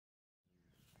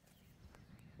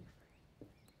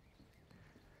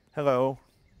Hello,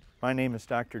 my name is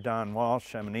Dr. Don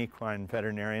Walsh. I'm an equine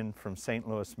veterinarian from St.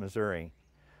 Louis, Missouri.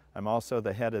 I'm also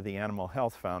the head of the Animal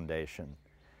Health Foundation.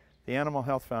 The Animal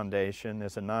Health Foundation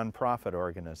is a nonprofit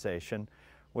organization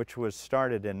which was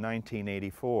started in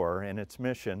 1984, and its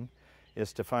mission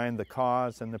is to find the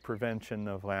cause and the prevention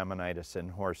of laminitis in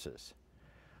horses.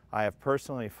 I have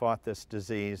personally fought this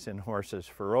disease in horses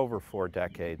for over 4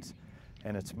 decades,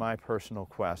 and it's my personal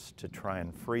quest to try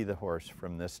and free the horse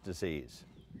from this disease.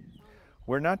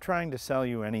 We're not trying to sell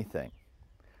you anything.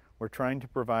 We're trying to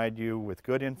provide you with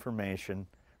good information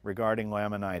regarding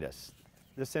laminitis.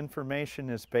 This information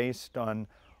is based on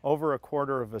over a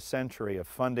quarter of a century of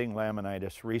funding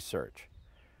laminitis research.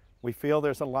 We feel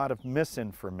there's a lot of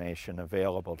misinformation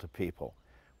available to people.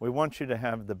 We want you to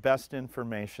have the best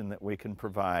information that we can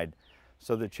provide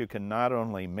so that you can not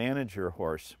only manage your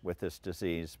horse with this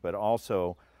disease, but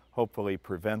also hopefully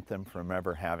prevent them from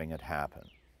ever having it happen.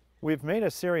 We've made a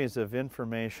series of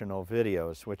informational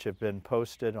videos which have been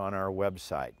posted on our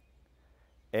website,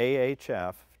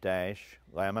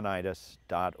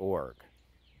 ahf-laminitis.org.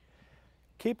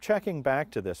 Keep checking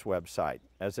back to this website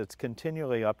as it's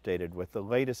continually updated with the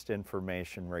latest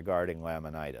information regarding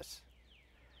laminitis.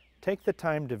 Take the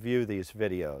time to view these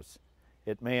videos.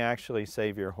 It may actually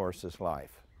save your horse's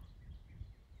life.